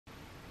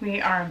We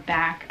are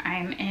back.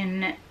 I'm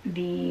in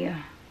the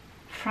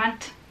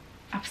front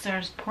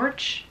upstairs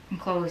porch,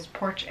 enclosed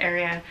porch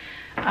area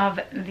of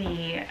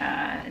the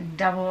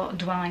double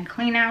dwelling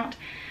clean out,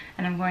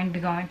 and I'm going to be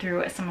going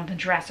through some of the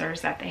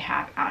dressers that they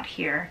have out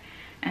here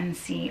and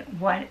see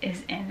what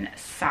is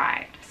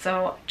inside.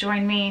 So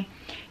join me.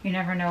 You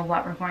never know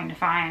what we're going to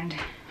find.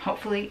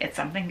 Hopefully it's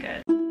something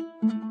good.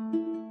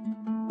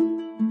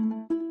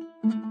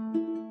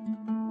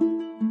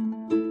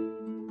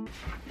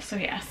 So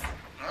yes,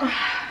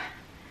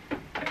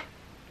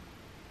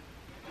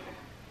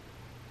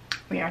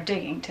 we are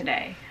digging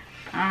today.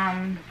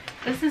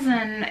 This is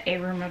in a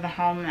room of the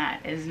home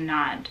that is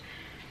not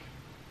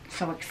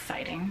so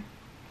exciting.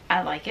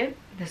 I like it.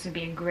 This would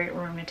be a great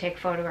room to take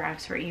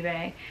photographs for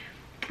eBay.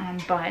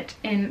 But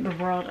in the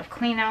world of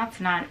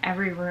cleanouts, not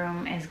every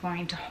room is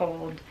going to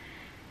hold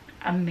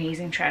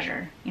amazing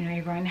treasure. You know,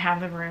 you're going to have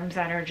the rooms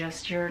that are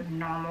just your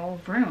normal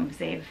rooms.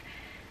 They've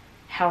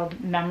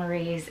held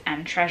memories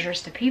and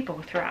treasures to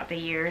people throughout the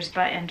years,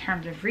 but in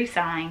terms of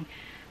reselling,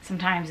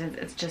 sometimes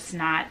it's just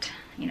not,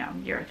 you know,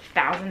 your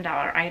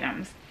 $1,000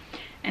 items.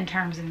 In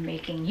terms of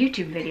making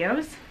YouTube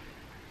videos,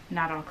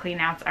 not all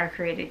cleanouts are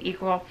created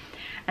equal,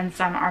 and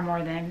some are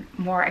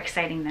more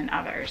exciting than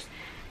others.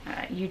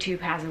 YouTube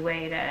has a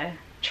way to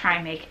try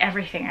and make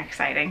everything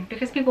exciting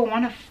because people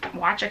want to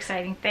watch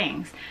exciting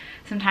things.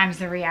 Sometimes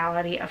the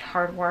reality of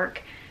hard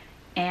work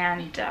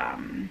and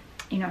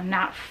you know,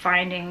 not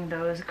finding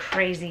those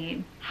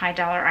crazy high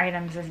dollar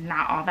items is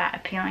not all that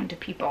appealing to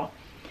people.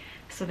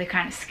 So they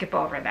kind of skip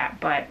over that.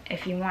 But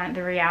if you want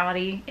the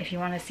reality, if you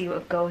want to see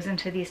what goes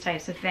into these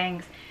types of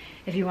things,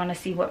 if you want to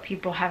see what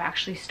people have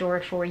actually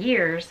stored for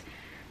years,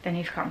 then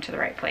you've come to the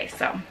right place.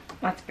 So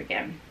let's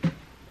begin.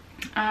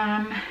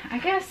 I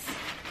guess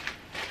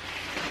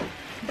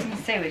I was gonna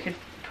say we could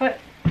put,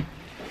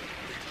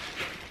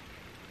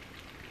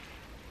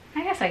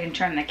 I guess I can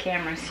turn the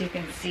camera so you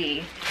can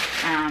see.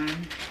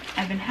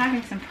 I've been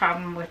having some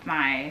problem with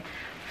my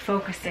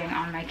focusing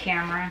on my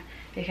camera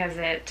because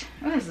this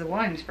is a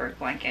Williamsburg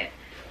blanket,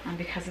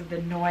 because of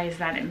the noise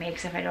that it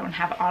makes if I don't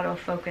have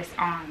autofocus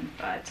on.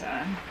 But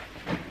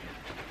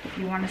if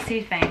you want to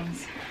see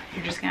things,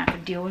 you're just gonna have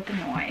to deal with the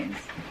noise.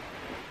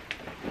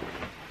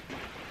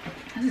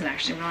 This is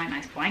actually a really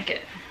nice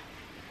blanket.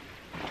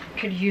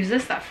 Could use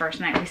this that first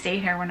night we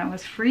stayed here when it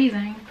was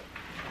freezing.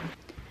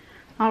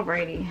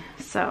 Alrighty,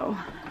 so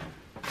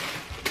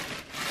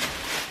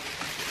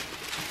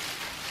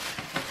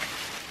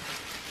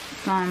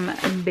some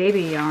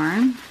baby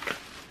yarn,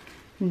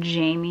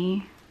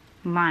 Jamie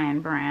Lion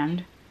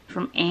brand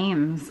from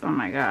Ames. Oh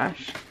my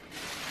gosh,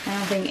 I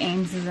don't think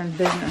Ames is in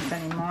business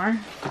anymore.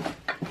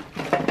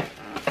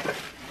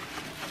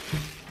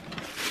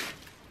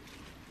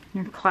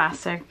 Your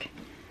classic.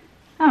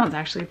 That one's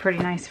actually a pretty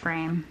nice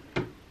frame.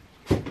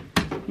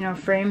 You know,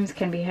 frames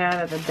can be had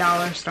at the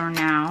dollar store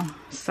now,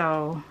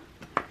 so,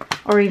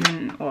 or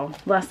even, well,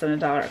 less than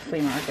 $1 at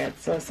flea market.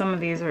 So some of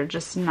these are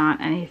just not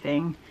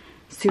anything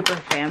super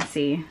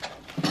fancy.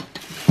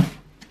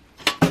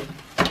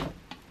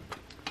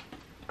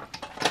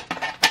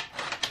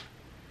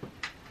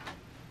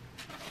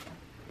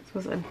 This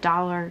was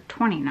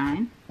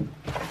 $1.29.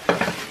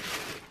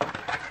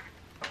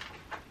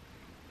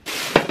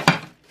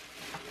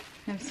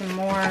 Have some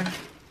more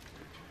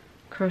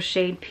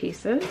crocheted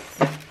pieces.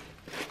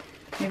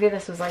 Maybe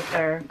this was like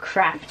their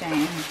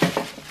crafting.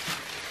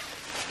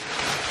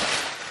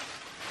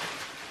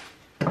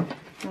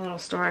 A little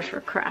storage for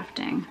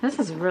crafting. This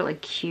is really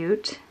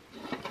cute.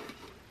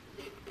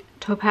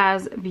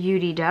 Topaz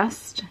Beauty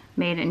Dust,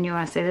 made in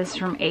USA. This is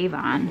from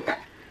Avon.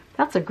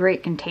 That's a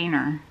great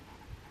container.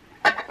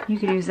 You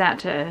could use that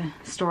to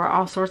store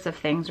all sorts of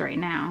things right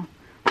now.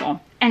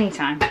 Well,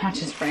 anytime, not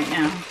just right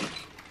now.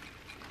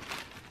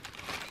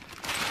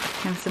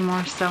 And some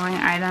more sewing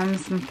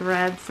items, some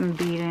threads, some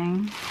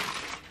beading.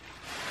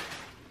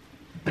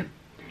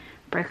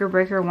 Breaker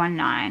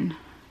 19,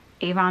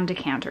 Avon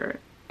decanter.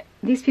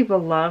 These people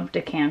love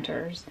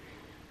decanters,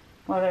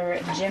 whether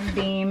it's Jim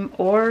Beam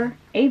or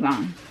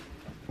Avon.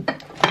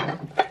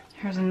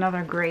 Here's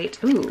another great,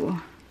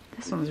 ooh,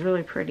 this one's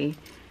really pretty.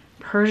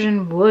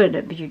 Persian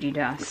wood beauty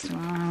dust.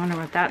 Well, I wonder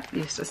what that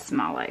used to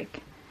smell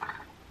like.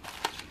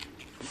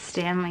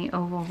 Stanley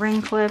oval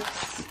ring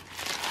clips.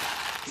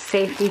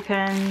 Safety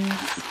pins,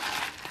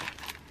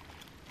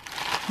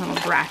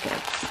 little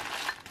brackets.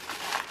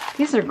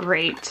 These are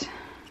great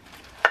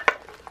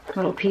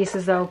little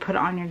pieces though, put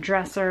on your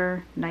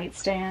dresser,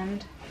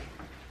 nightstand.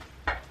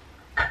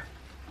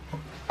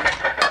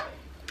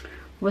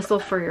 Whistle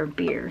for your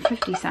beer,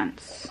 50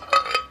 cents.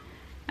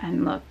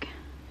 And look,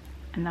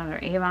 another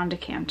Avon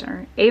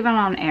decanter. Avon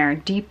on Air,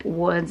 Deep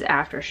Woods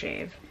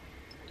Aftershave.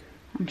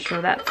 I'm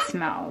sure that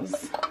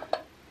smells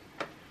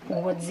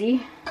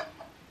woodsy.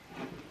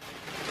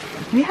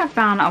 We have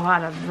found a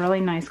lot of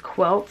really nice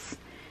quilts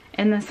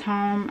in this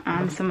home.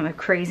 Some of the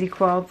crazy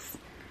quilts,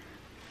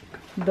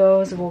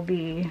 those will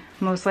be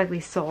most likely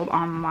sold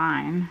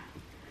online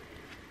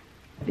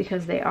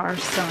because they are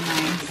so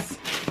nice.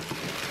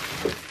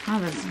 Oh,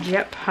 this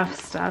jet puff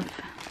stuff.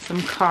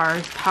 some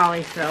cars,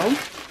 polyfill,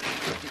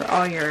 for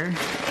all your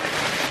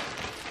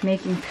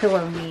making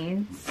pillow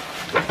needs.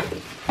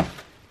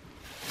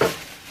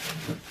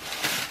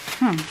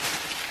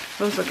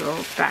 Those will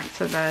go back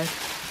to the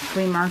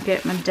flea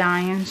market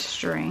medallion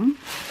string.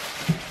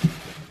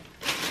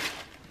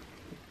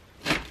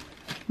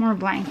 More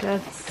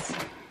blankets,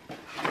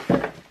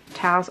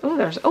 towels. Oh,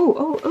 there's,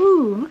 oh,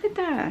 look at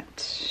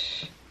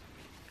that.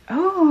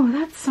 Oh,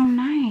 that's so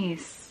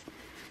nice.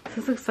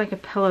 This looks like a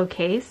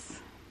pillowcase.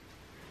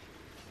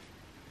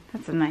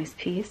 That's a nice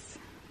piece.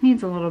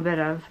 Needs a little bit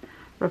of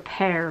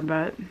repair,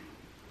 but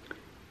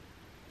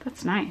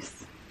that's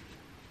nice.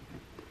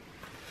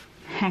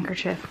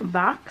 Handkerchief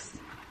box.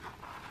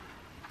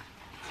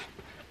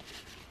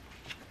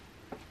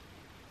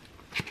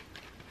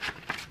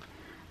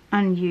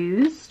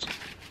 Unused.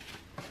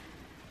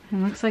 It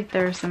looks like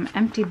there's some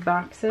empty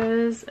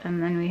boxes,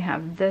 and then we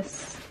have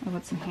this. Oh,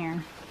 what's in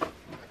here?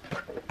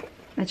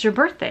 It's your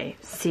birthday,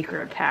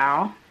 secret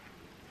pal.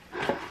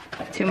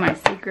 To my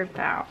secret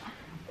pal.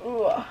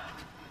 Ooh.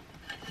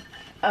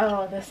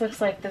 Oh, this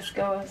looks like this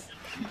goes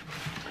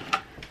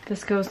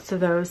to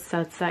those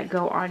sets that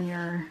go on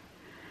your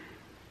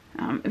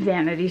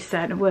vanity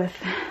set with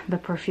the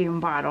perfume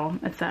bottle.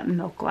 It's that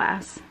milk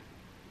glass.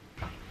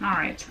 All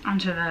right,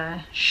 onto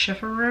the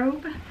chiffon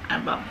robe. I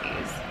love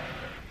these.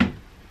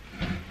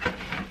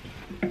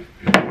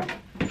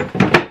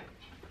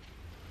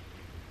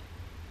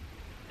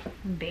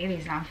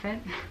 Baby's outfit.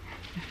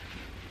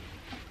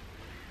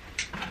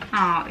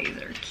 Oh, these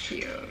are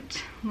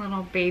cute.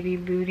 Little baby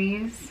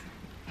booties.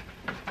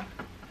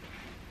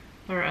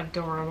 They're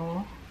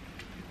adorable.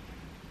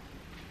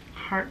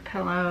 Heart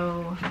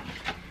pillow,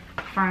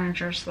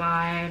 furniture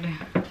slide,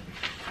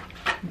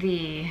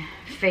 the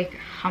fake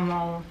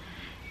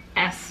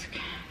Hummel-esque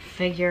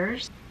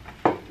figures.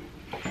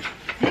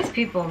 These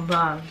people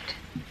loved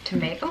to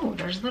make,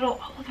 there's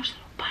little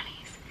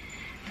bunnies.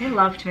 They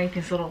love to make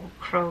these little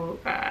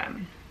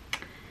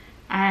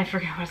I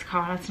forget what it's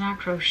called. It's not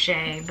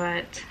crochet,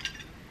 but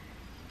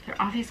there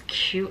are all these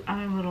cute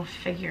other little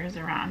figures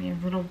around you.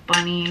 Little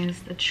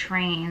bunnies, the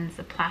trains,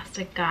 the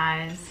plastic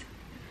guys.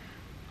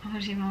 Oh,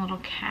 there's even a little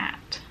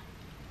cat.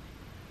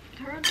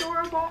 They're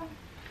adorable.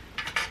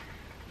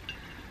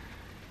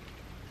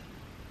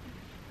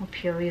 We'll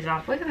peel these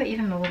off. Look at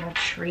even the little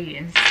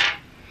trees.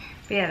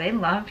 But yeah, they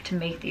love to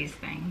make these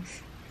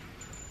things.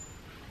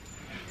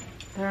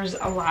 There's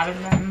a lot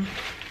of them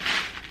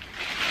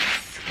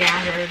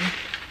scattered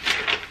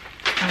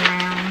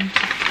around.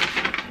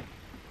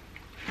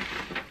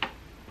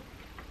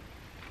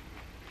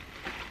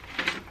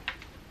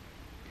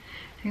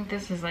 I think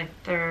this is like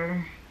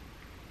their,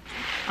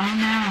 oh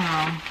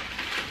no,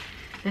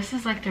 this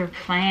is like their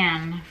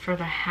plan for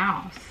the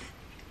house.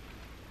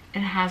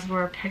 It has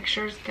where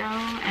pictures go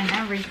and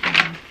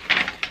everything.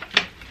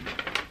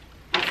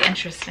 That's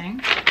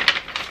interesting.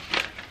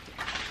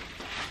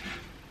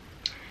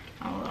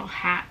 A little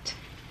hat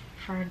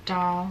for a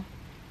doll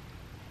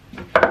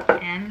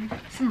and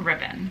some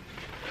ribbon.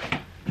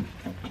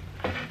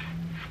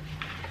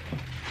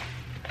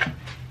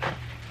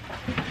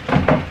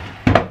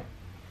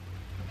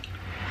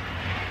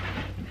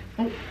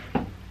 Oh,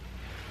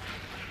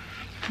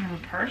 a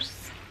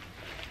purse.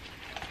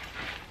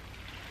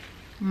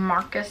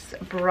 Marcus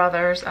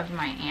Brothers of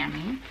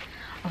Miami.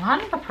 A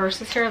lot of the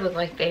purses here look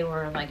like they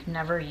were like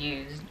never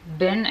used.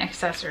 Bin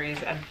accessories,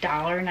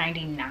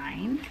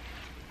 $1.99.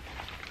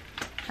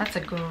 That's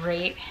a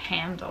great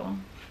handle.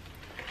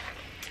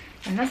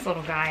 And this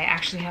little guy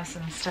actually has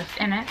some stuff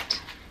in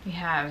it. We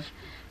have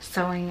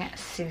Sewing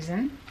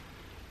Susan.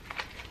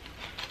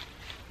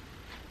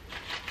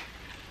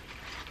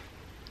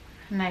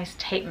 Nice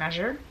tape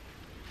measure.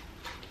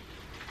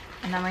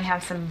 And then we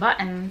have some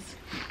buttons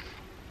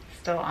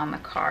still on the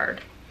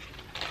card.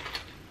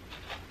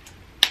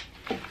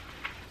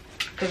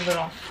 Good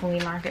little flea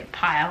market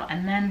pile.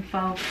 And then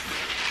folks,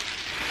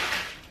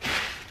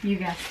 you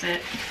guessed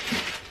it.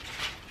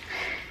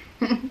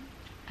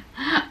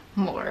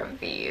 More of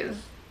these.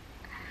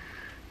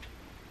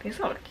 These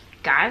little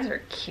guys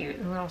are cute.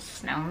 Little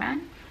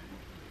snowmen.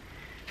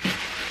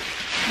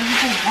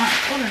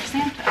 Oh, there's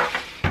Santa.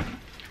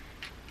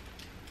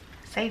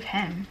 Save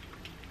him.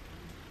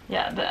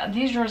 Yeah,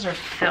 these drawers are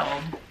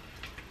filled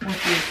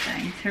with these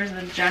things. Here's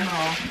a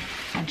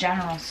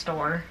general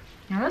store.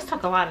 You know, this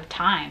took a lot of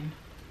time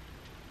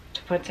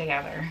to put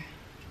together.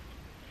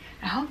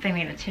 I hope they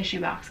made a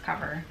tissue box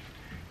cover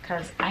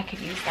because I could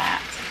use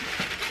that.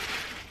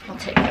 We'll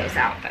take those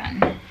out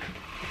then.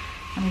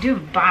 And we do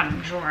have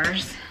bottom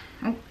drawers.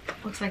 Oh,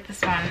 looks like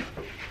this one.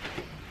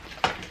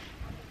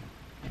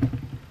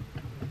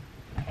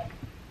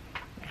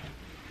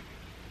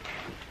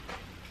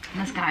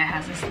 And this guy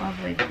has this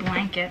lovely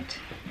blanket.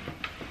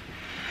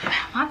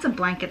 Lots of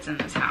blankets in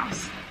this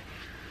house.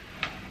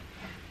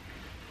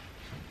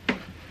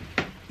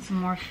 Some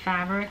more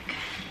fabric.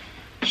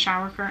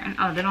 Shower curtain.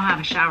 Oh, they don't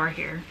have a shower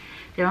here.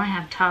 They only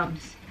have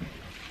tubs.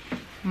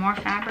 More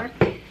fabric.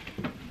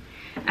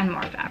 And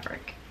more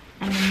fabric.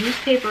 And the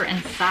newspaper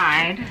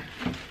inside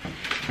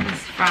is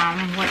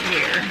from what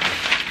year?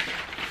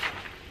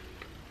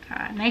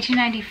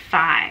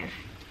 1995.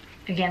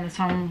 Again, this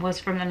home was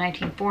from the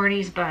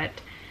 1940s, but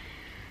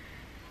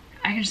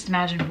I can just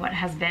imagine what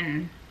has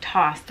been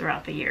tossed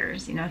throughout the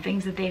years. You know,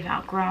 things that they've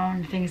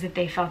outgrown, things that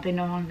they felt they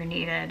no longer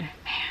needed. Man,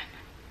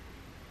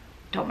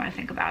 don't want to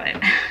think about it.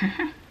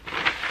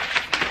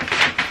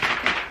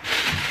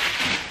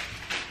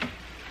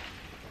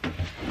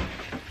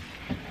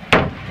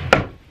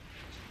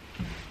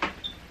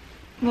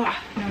 No.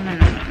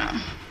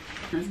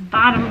 This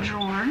bottom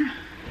drawer.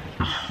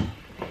 Oh,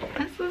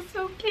 this is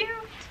so cute.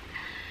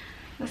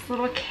 This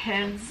little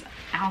kid's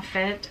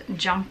outfit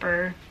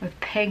jumper with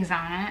pigs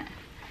on it.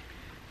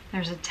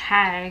 There's a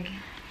tag.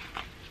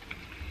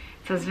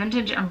 It says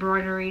vintage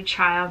embroidery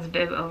child's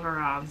bib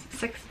overalls,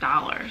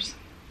 $6.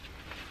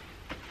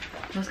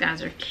 Those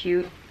guys are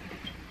cute.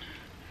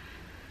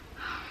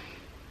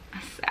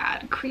 A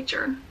sad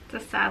creature.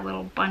 It's a sad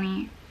little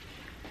bunny.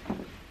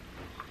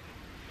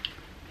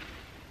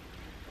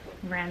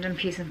 Random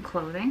piece of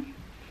clothing.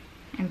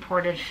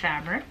 Imported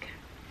fabric.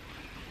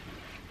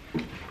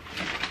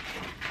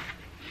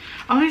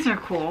 Oh, these are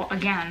cool.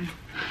 Again,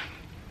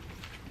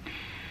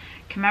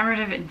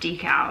 commemorative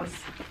decals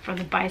for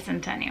the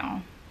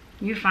bicentennial.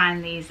 You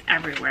find these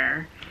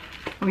everywhere.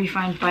 Or you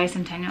find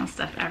bicentennial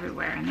stuff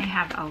everywhere, and they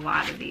have a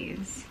lot of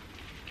these.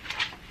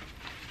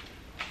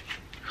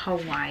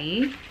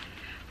 Hawaii.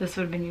 This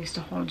would have been used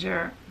to hold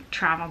your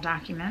travel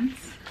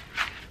documents.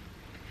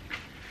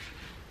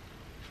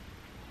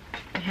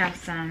 We have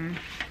some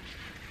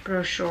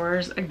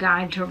brochures, a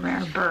guide to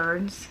rare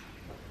birds.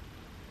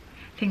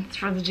 I think it's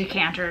for the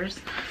decanters.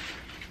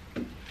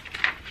 The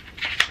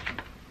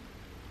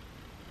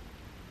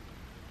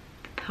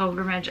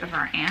pilgrimage of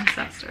our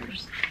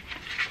ancestors.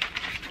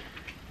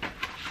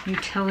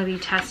 Utility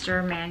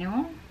tester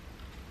manual.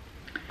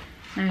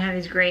 And we have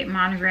these great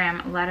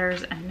monogram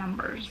letters and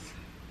numbers.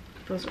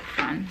 Those are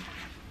fun.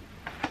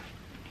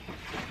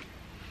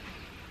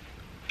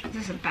 Is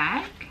this a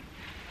bag?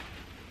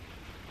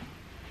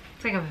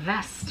 It's like a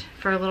vest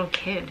for a little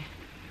kid.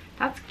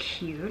 That's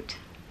cute.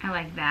 I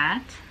like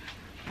that.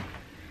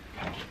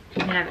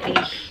 We have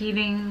a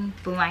heating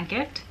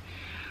blanket,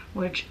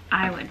 which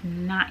I would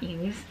not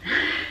use.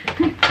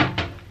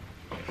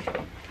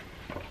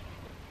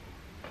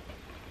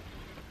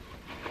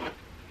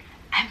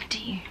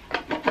 Empty.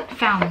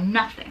 Found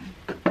nothing.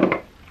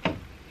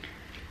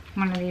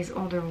 One of these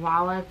older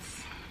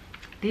wallets.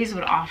 These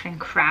would often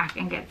crack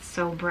and get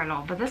so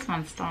brittle, but this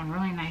one's still in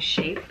really nice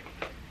shape.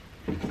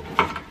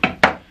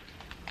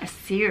 A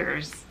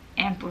Sears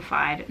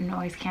amplified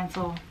noise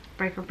cancel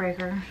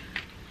breaker.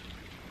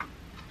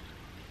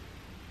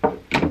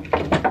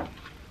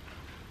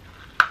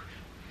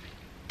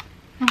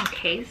 Little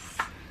case.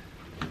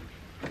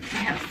 I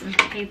have some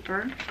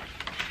paper.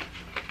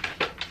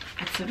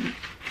 That's some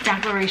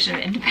Declaration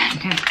of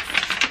Independence.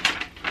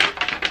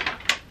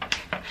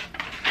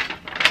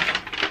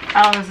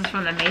 Oh, this is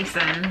from the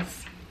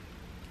Masons.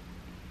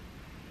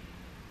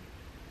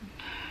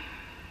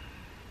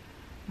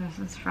 This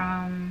is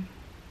from,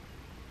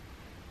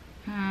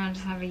 I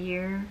just have a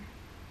year.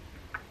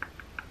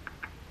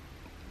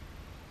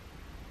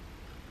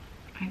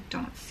 I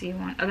don't see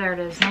one. Oh, there it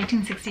is,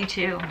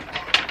 1962.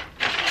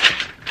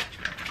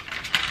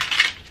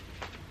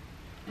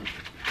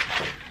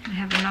 I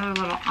have another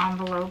little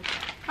envelope.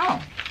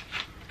 Oh.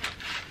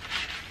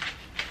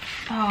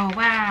 Oh,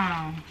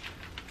 wow.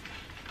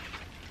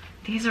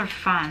 These are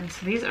fun.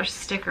 So these are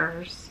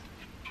stickers,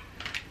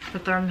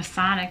 but they're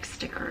Masonic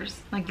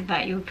stickers, like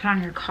that you would put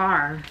on your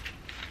car.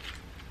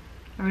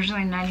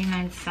 Originally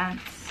 99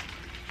 cents.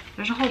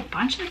 There's a whole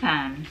bunch of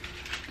them.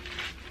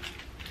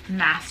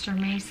 Master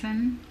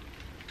Mason.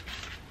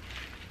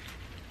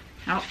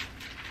 Oh.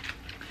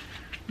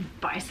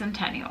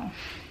 Bicentennial.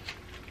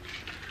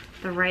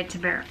 The right to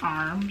bear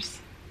arms.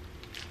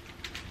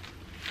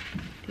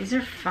 These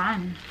are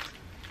fun.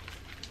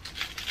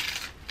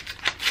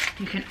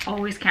 You can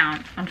always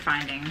count on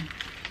finding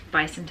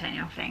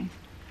bicentennial things.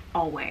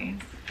 Always.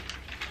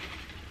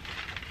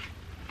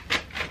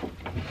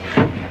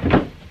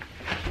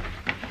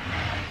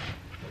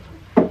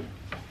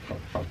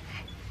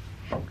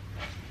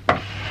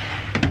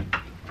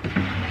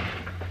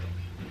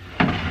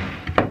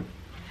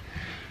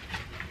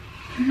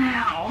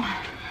 Now,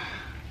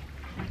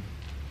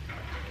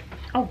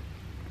 oh,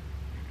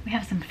 we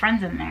have some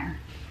friends in there.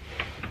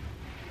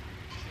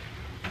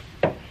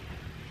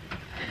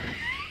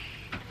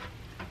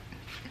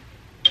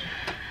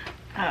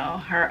 Oh,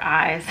 her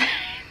eyes.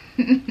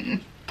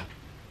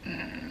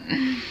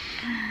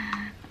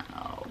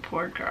 Oh,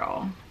 poor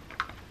girl.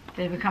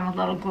 They become a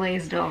little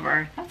glazed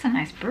over. That's a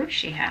nice brooch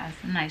she has.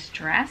 A nice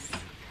dress.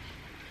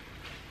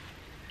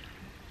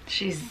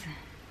 She's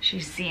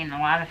seen a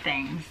lot of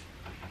things.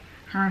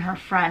 Her and her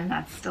friend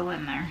that's still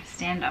in there.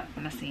 Stand up,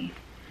 Missy.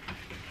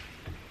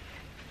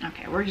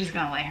 Okay, we're just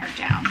gonna lay her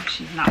down.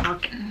 She's not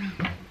looking.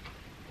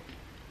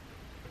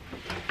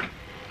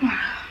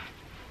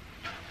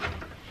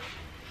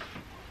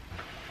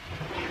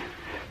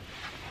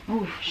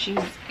 Oh, you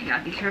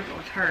gotta be careful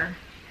with her.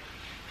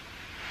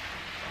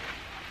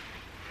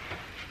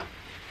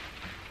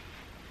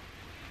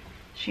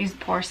 She's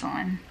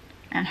porcelain,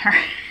 and her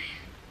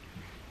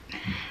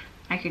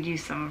I could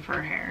use some of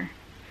her hair.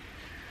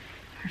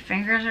 Her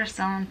fingers are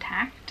still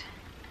intact,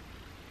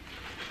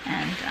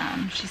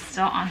 and she's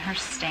still on her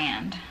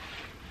stand.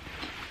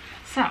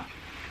 So,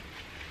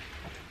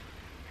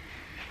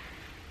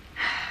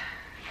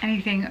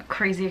 anything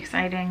crazy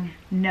exciting?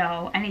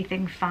 No.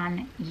 Anything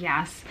fun?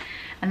 Yes.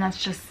 And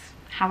that's just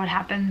how it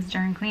happens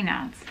during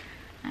cleanouts.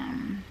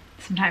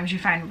 Sometimes you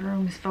find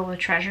rooms filled with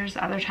treasures.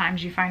 Other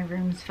times you find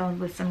rooms filled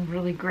with some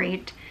really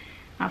great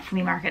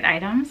flea market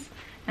items.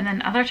 And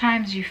then other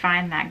times you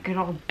find that good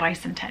old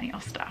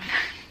bicentennial stuff.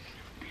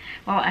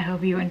 Well, I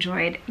hope you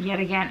enjoyed yet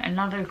again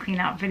another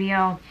cleanout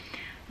video,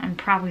 and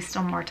probably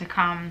still more to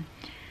come.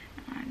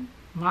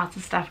 Lots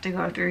of stuff to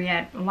go through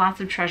yet,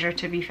 lots of treasure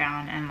to be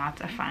found, and lots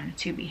of fun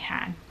to be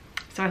had.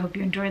 So I hope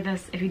you enjoyed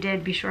this. If you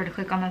did, be sure to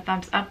click on the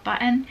thumbs up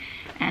button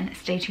and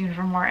stay tuned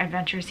for more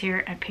adventures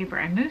here at Paper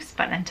and Moose.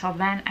 But until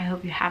then, I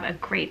hope you have a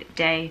great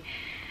day,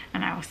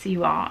 and I will see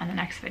you all in the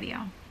next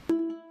video.